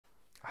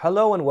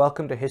Hello and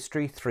welcome to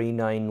History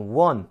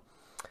 391.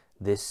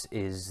 This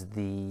is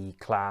the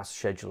class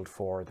scheduled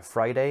for the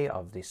Friday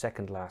of the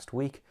second last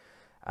week,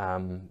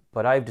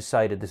 but I've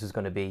decided this is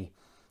going to be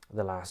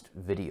the last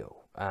video.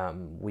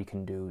 We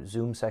can do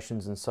Zoom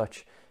sessions and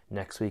such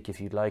next week if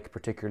you'd like,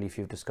 particularly if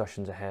you have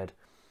discussions ahead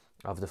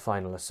of the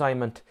final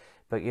assignment.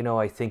 But you know,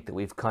 I think that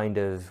we've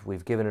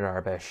given it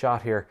our best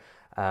shot here,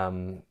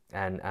 and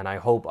I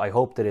hope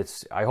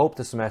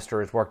the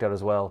semester has worked out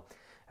as well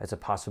as it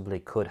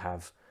possibly could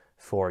have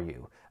for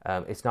you.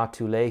 It's not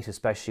too late,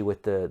 especially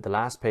with the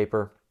last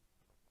paper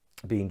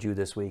being due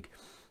this week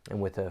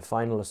and with a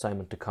final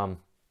assignment to come.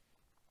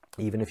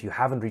 Even if you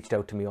haven't reached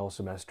out to me all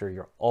semester,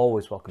 you're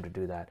always welcome to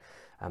do that.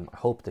 I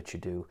hope that you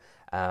do.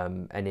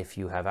 And if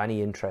you have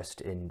any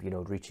interest in,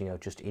 reaching out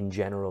just in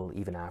general,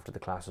 even after the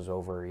class is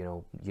over,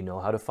 you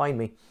know how to find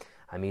me.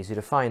 I'm easy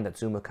to find. That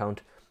Zoom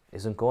account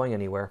isn't going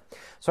anywhere.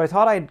 So I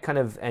thought I'd kind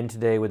of end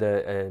today with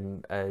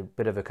a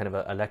bit of a kind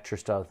of a lecture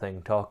style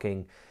thing,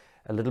 talking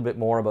a little bit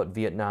more about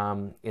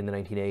Vietnam in the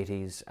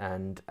 1980s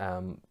and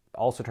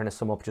also trying to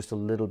sum up just a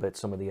little bit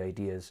some of the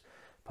ideas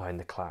behind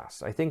the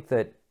class. I think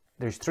that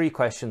there's three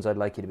questions I'd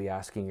like you to be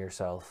asking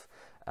yourself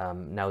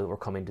now that we're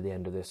coming to the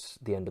end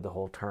of the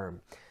whole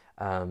term,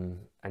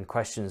 and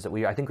questions that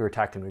I think we're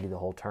tackling really the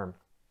whole term.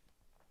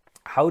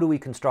 How do we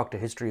construct a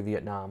history of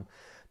Vietnam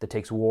that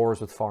takes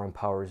wars with foreign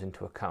powers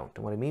into account?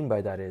 And what I mean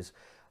by that is,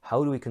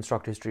 how do we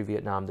construct a history of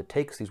Vietnam that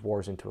takes these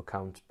wars into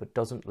account but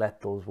doesn't let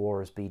those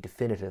wars be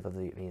definitive of the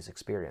Vietnamese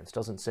experience,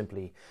 doesn't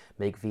simply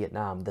make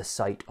Vietnam the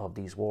site of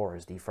these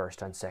wars, the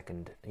first and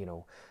second,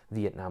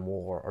 Vietnam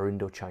War or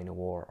Indochina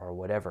War or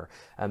whatever.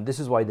 This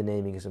is why the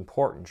naming is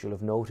important. You'll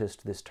have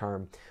noticed this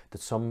term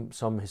that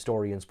some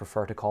historians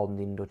prefer to call them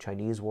the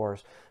Indochinese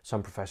Wars,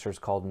 some professors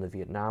call them the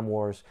Vietnam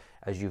Wars.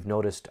 As you've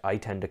noticed, I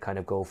tend to kind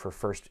of go for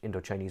first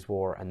Indochinese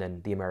War and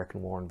then the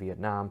American War in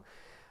Vietnam.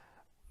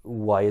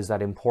 Why is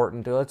that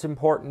important? Well, it's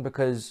important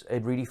because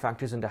it really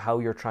factors into how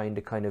you're trying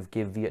to kind of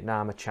give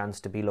Vietnam a chance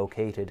to be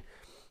located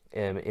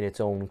in its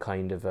own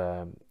kind of,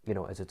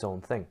 as its own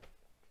thing.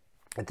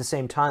 At the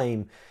same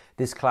time,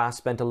 this class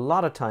spent a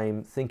lot of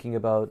time thinking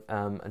about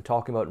and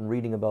talking about and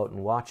reading about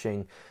and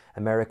watching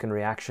American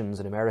reactions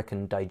and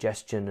American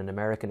digestion and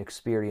American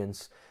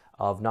experience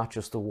of not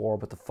just the war,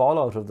 but the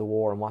fallout of the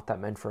war and what that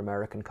meant for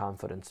American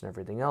confidence and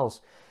everything else.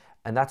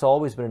 And that's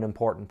always been an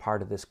important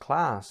part of this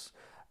class.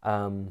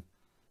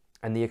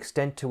 And the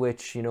extent to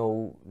which,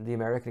 the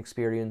American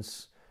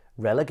experience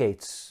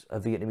relegates a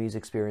Vietnamese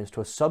experience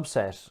to a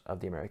subset of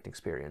the American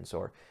experience,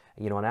 or,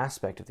 an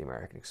aspect of the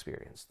American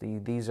experience.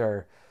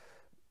 You're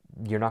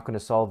not going to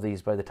solve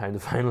these by the time the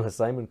final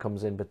assignment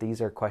comes in, but these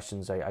are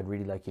questions I'd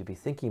really like you to be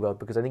thinking about,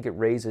 because I think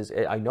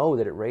I know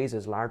that it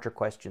raises larger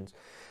questions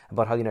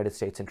about how the United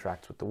States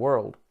interacts with the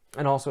world.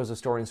 And also as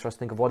historians for us to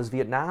think of what is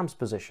Vietnam's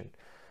position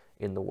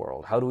in the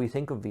world. How do we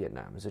think of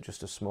Vietnam? Is it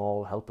just a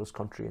small, helpless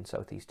country in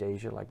Southeast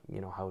Asia? Like,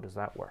 how does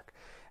that work?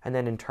 And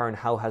then in turn,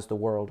 how has the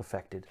world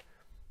affected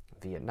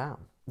Vietnam?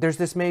 There's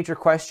this major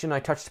question I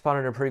touched upon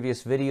in a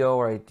previous video,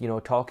 where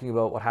talking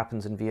about what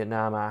happens in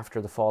Vietnam after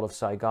the fall of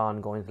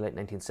Saigon, going to the late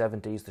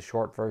 1970s. The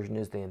short version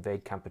is they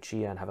invade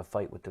Kampuchea and have a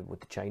fight with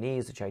the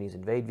Chinese. The Chinese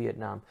invade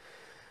Vietnam.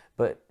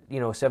 But,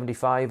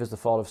 75 is the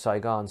fall of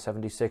Saigon,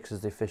 76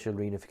 is the official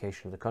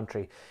reunification of the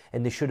country.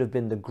 And this should have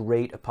been the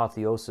great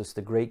apotheosis,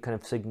 the great kind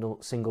of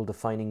single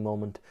defining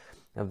moment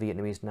of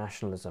Vietnamese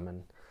nationalism.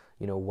 And,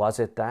 was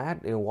it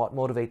that? What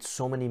motivates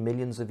so many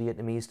millions of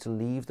Vietnamese to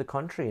leave the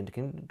country and to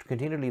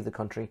continue to leave the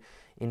country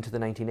into the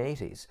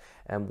 1980s?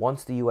 And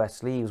once the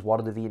US leaves, what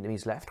are the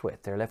Vietnamese left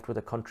with? They're left with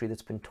a country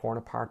that's been torn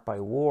apart by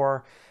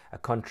war, a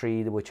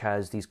country which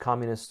has these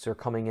communists who are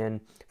coming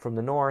in from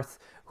the north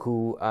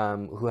who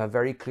have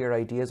very clear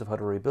ideas of how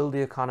to rebuild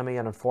the economy.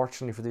 And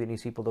unfortunately for the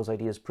Vietnamese people, those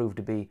ideas prove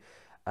to be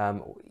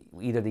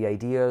either the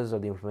ideas or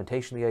the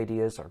implementation of the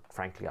ideas, or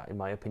frankly, in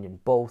my opinion,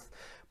 both,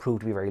 proved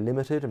to be very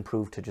limited and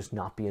proved to just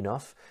not be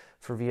enough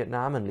for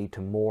Vietnam and lead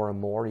to more and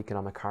more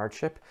economic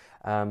hardship.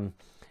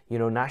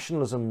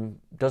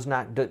 Nationalism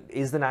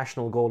is the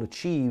national goal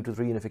achieved with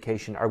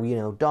reunification? Are we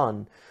now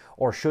done?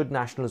 Or should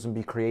nationalism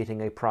be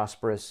creating a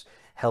prosperous,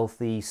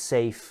 healthy,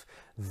 safe,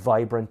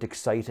 vibrant,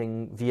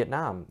 exciting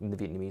Vietnam in the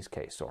Vietnamese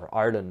case, or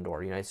Ireland,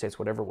 or United States,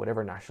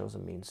 whatever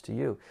nationalism means to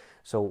you?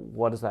 So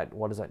what does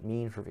that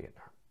mean for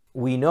Vietnam?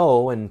 We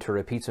know, and to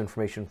repeat some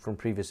information from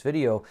previous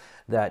video,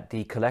 that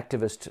the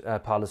collectivist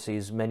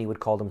policies, many would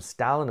call them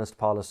Stalinist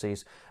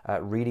policies,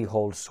 really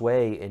hold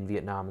sway in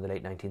Vietnam in the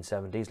late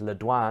 1970s. Le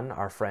Duan,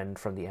 our friend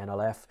from the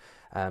NLF,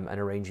 and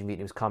arranging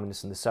Vietnamese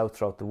communists in the south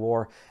throughout the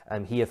war,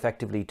 he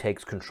effectively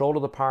takes control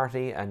of the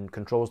party and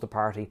controls the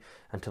party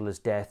until his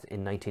death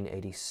in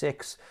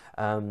 1986.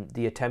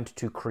 The attempt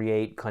to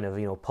create kind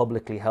of,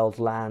 publicly held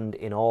land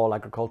in all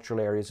agricultural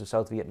areas of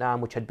South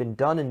Vietnam, which had been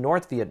done in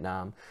North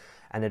Vietnam,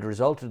 and it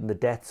resulted in the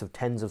deaths of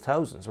tens of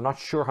thousands. We're not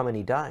sure how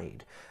many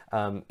died,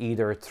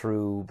 either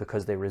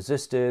because they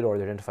resisted, or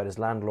they identified as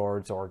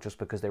landlords, or just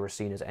because they were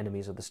seen as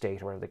enemies of the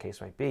state, or whatever the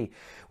case might be.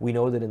 We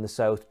know that in the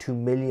south, 2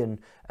 million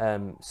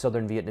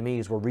southern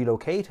Vietnamese were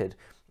relocated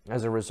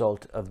as a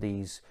result of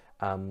these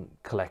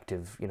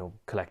collective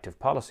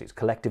policies,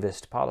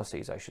 collectivist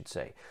policies, I should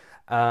say.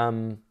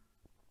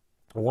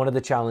 One of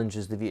the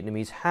challenges the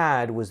Vietnamese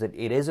had was that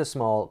it is a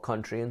small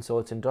country, and so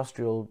its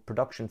industrial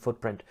production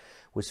footprint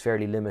was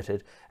fairly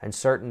limited. And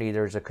certainly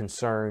there's a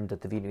concern that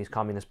the Vietnamese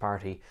Communist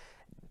Party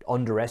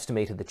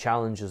underestimated the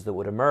challenges that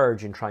would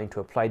emerge in trying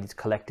to apply these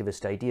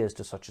collectivist ideas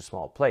to such a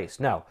small place.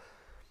 Now,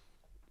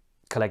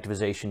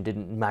 collectivization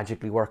didn't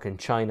magically work in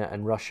China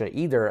and Russia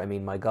either. I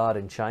mean, my God,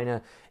 in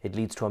China, it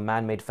leads to a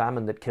man-made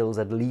famine that kills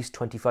at least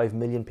 25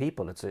 million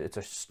people. It's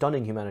a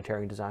stunning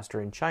humanitarian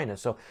disaster in China.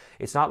 So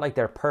it's not like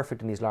they're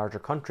perfect in these larger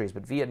countries,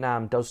 but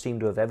Vietnam does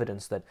seem to have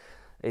evidence that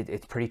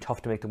it's pretty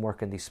tough to make them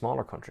work in these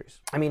smaller countries.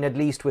 I mean, at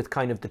least with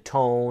kind of the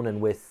tone and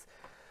with,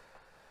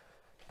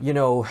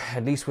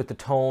 at least with the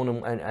tone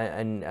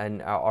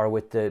or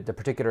with the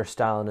particular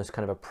style and this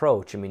kind of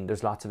approach. I mean,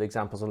 there's lots of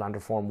examples of land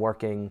reform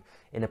working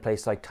in a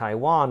place like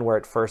Taiwan, where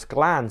at first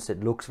glance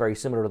it looks very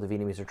similar to what the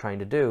Vietnamese are trying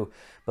to do,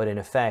 but in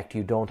effect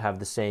you don't have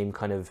the same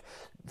kind of,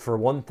 for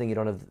one thing, you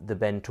don't have the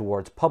bend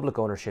towards public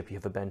ownership, you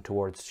have a bend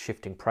towards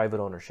shifting private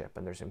ownership,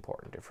 and there's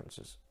important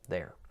differences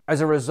there.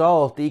 As a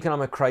result, the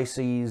economic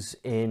crises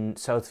in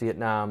South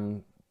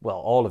Vietnam, well,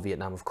 all of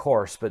Vietnam, of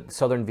course, but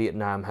southern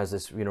Vietnam has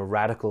this,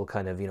 radical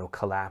kind of,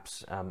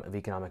 collapse of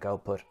economic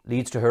output.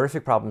 Leads to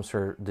horrific problems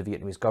for the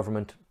Vietnamese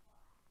government,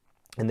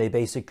 and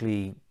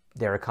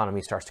their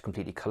economy starts to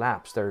completely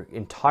collapse. They're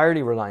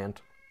entirely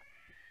reliant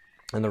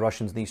on the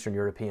Russians and the Eastern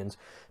Europeans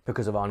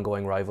because of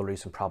ongoing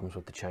rivalries and problems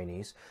with the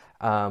Chinese.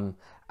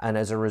 And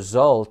as a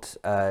result,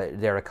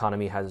 their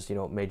economy has,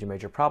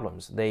 major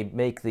problems. They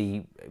make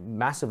the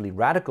massively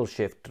radical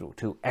shift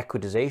to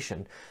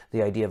equitization,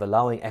 the idea of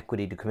allowing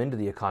equity to come into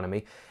the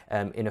economy.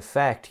 In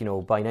effect, by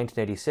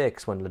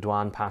 1986, when Le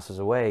Duan passes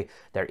away,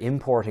 they're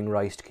importing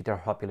rice to keep their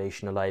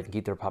population alive and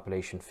keep their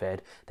population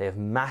fed. They have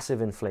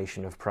massive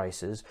inflation of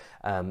prices.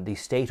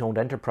 These state-owned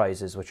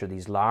enterprises, which are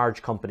these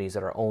large companies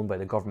that are owned by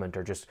the government,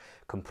 are just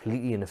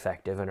completely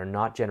ineffective and are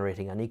not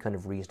generating any kind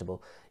of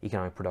reasonable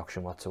economic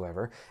production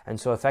whatsoever. And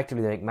so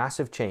effectively they make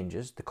massive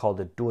changes. They're called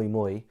the Doi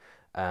Moi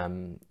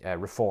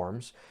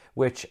reforms,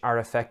 which are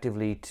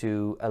effectively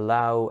to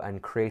allow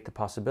and create the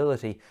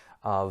possibility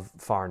of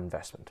foreign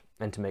investment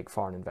and to make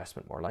foreign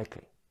investment more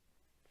likely.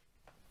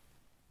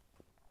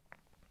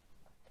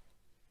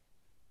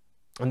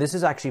 And this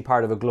is actually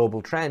part of a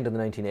global trend in the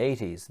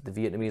 1980s. The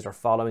Vietnamese are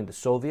following the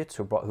Soviets,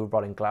 who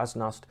brought in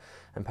glasnost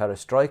and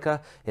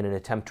perestroika in an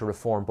attempt to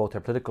reform both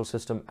their political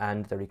system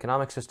and their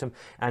economic system.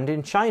 And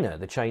in China,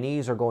 the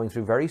Chinese are going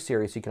through very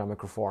serious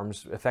economic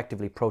reforms,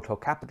 effectively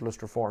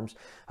proto-capitalist reforms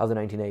of the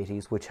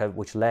 1980s,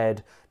 which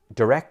led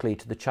directly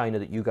to the China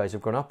that you guys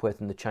have grown up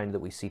with and the China that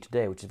we see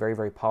today, which is very,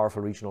 very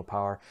powerful regional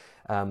power,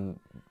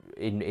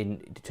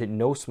 in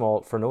no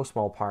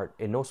small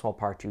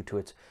part due to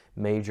its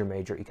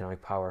major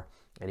economic power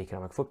and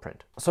economic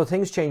footprint. So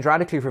things changed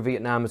radically for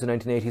Vietnam as the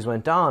 1980s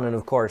went on, and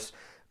of course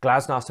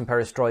glasnost and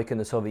perestroika in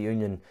the Soviet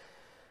Union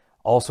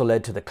also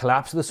led to the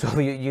collapse of the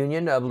Soviet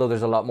Union, although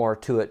there's a lot more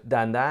to it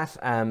than that.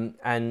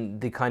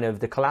 And the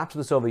collapse of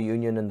the Soviet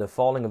Union and the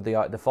fall of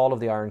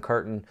the Iron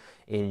Curtain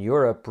in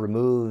Europe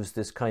removes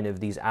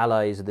these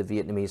allies that the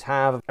Vietnamese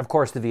have. Of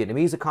course, the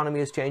Vietnamese economy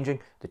is changing,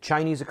 the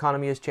Chinese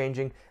economy is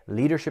changing,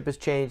 leadership is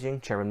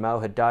changing. Chairman Mao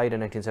had died in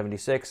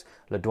 1976,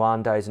 Le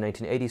Duan dies in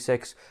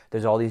 1986.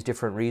 There's all these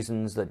different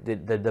reasons that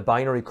the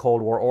binary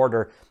Cold War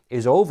order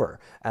is over,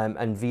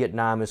 and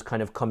Vietnam is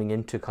kind of coming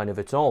into kind of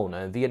its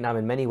own. Vietnam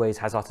in many ways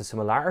has lots of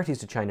similarities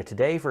to China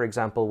today, for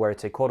example, where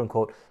it's a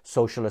quote-unquote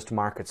socialist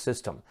market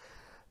system.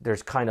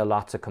 There's kind of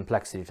lots of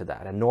complexity to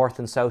that. A north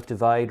and south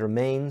divide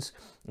remains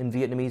in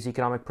Vietnamese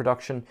economic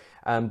production,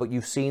 but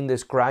you've seen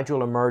this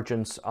gradual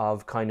emergence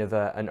of kind of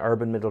an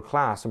urban middle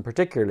class, and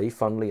particularly,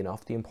 funnily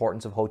enough, the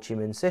importance of Ho Chi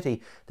Minh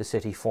City, the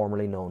city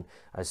formerly known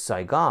as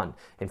Saigon.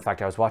 In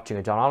fact, I was watching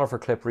a John Oliver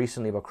clip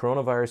recently about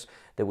coronavirus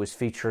that was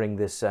featuring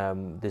this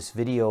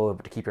video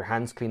to keep your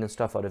hands clean and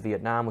stuff out of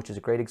Vietnam, which is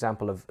a great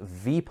example of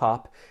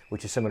V-pop,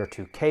 which is similar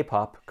to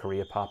K-pop,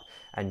 Korea pop,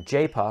 and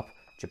J-pop,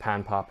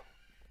 Japan pop,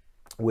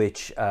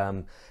 which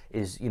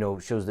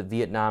shows that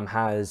Vietnam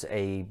has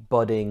a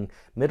budding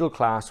middle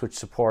class which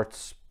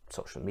supports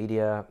social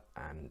media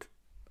and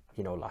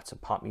lots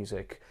of pop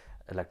music,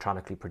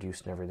 electronically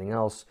produced and everything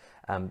else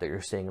that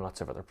you're seeing in lots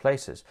of other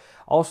places.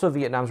 Also,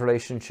 Vietnam's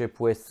relationship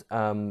with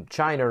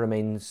China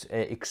remains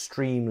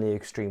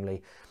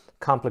extremely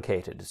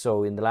complicated.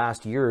 So in the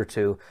last year or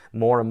two,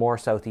 more and more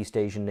Southeast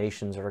Asian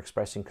nations are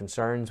expressing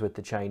concerns with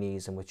the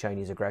Chinese and with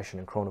Chinese aggression,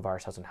 and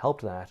coronavirus hasn't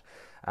helped that.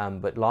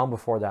 But long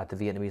before that, the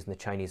Vietnamese and the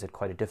Chinese had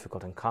quite a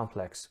difficult and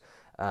complex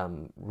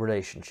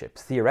relationship.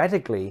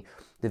 Theoretically,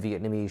 the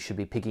Vietnamese should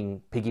be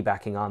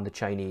piggybacking on the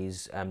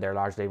Chinese, their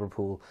large labor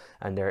pool,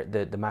 and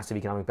the massive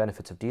economic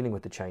benefits of dealing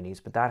with the Chinese,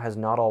 but that has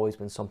not always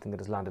been something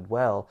that has landed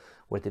well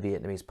with the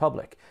Vietnamese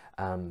public.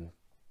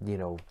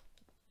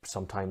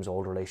 sometimes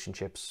old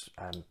relationships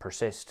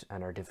persist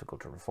and are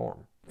difficult to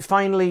reform.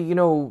 Finally, you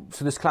know,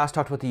 so this class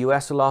talked about the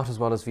US a lot as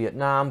well as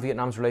Vietnam.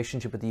 Vietnam's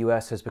relationship with the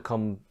US has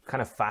become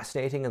kind of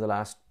fascinating in the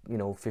last, you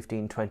know,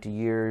 15, 20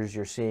 years.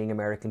 You're seeing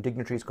American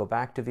dignitaries go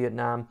back to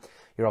Vietnam.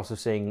 You're also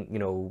seeing, you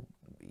know,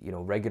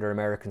 regular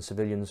American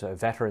civilians,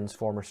 veterans,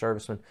 former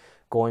servicemen,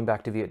 going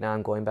back to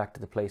Vietnam, going back to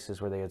the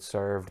places where they had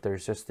served.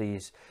 There's just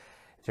these,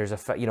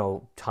 you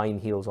know, time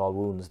heals all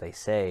wounds, they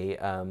say.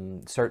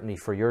 Certainly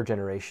for your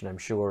generation, I'm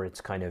sure it's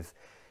kind of,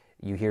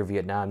 you hear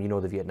Vietnam, you know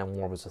the Vietnam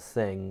War was a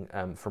thing.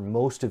 For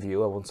most of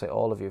you, I won't say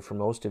all of you, for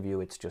most of you,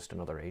 it's just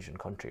another Asian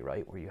country,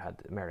 right? Where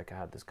America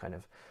had this kind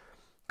of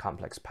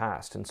complex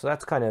past. And so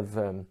that's kind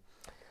of,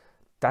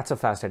 that's a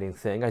fascinating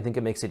thing. I think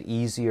it makes it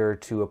easier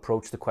to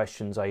approach the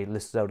questions I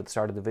listed out at the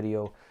start of the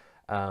video.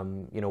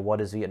 You know,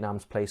 what is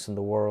Vietnam's place in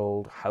the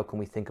world? How can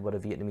we think about a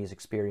Vietnamese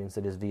experience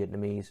that is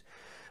Vietnamese?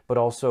 But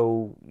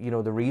also, you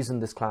know, the reason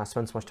this class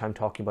spends so much time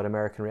talking about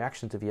American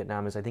reaction to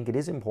Vietnam is I think it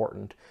is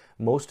important.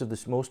 Most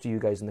of you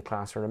guys in the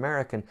class are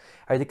American.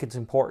 I think it's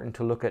important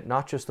to look at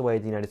not just the way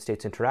the United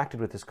States interacted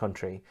with this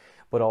country,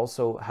 but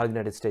also how the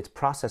United States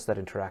processed that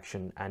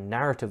interaction and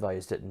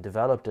narrativized it and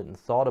developed it and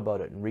thought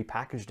about it and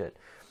repackaged it.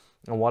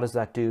 And what does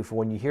that do for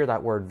when you hear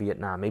that word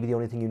Vietnam? Maybe the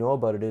only thing you know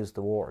about it is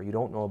the war. You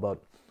don't know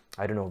about,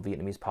 I don't know,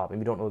 Vietnamese pop.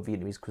 Maybe you don't know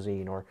Vietnamese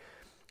cuisine or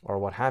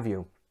what have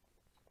you.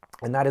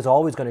 And that is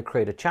always going to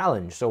create a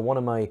challenge. So one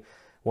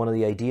of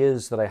the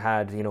ideas that I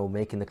had, you know,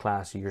 making the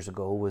class years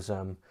ago was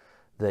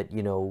that,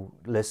 you know,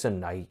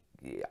 listen,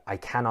 I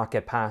cannot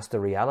get past the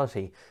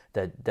reality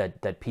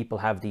that people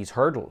have these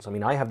hurdles. I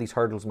mean, I have these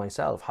hurdles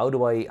myself. How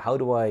do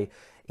I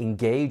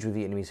engage with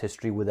Vietnamese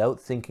history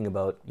without thinking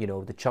about, you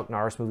know, the Chuck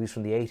Norris movies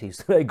from the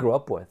 80s that I grew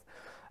up with?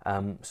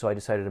 So I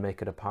decided to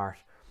make it a part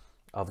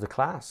of the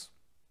class.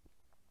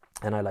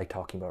 And I like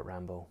talking about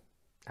Rambo.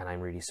 And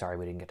I'm really sorry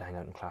we didn't get to hang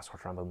out in class,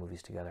 watch Rambo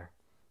movies together.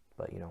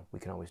 But, you know, we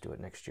can always do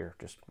it next year.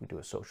 Just we do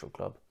a social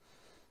club,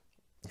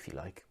 if you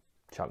like.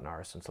 Chuck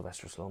Norris and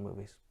Sylvester Stallone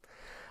movies.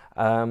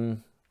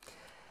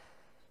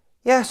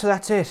 Yeah, so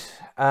that's it.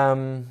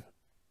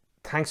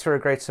 Thanks for a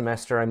great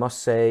semester. I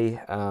must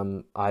say,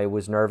 I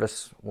was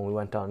nervous when we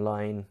went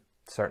online.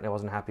 Certainly I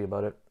wasn't happy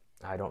about it.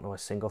 I don't know a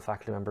single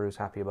faculty member who's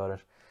happy about it.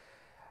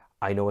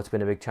 I know it's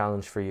been a big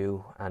challenge for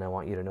you, and I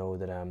want you to know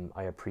that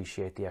I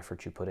appreciate the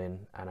effort you put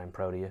in, and I'm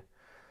proud of you.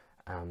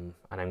 And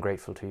I'm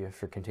grateful to you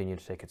for continuing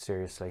to take it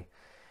seriously.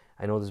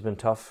 I know this has been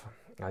tough.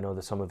 I know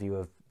that some of you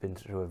have been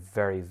through a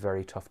very,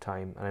 very tough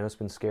time, and I know it's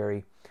been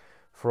scary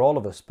for all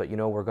of us, but you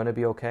know, we're going to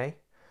be okay,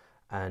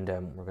 and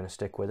we're going to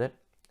stick with it.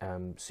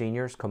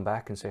 Seniors, come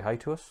back and say hi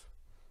to us.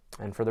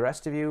 And for the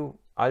rest of you,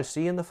 I'll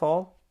see you in the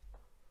fall.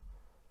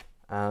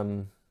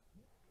 I'll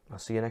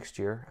see you next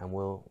year, and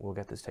we'll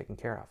get this taken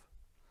care of.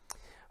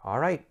 All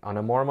right, on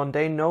a more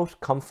mundane note,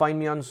 come find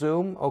me on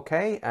Zoom,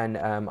 okay? And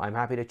I'm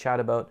happy to chat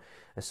about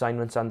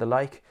assignments and the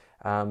like.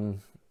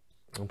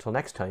 Until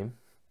next time,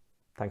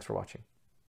 thanks for watching.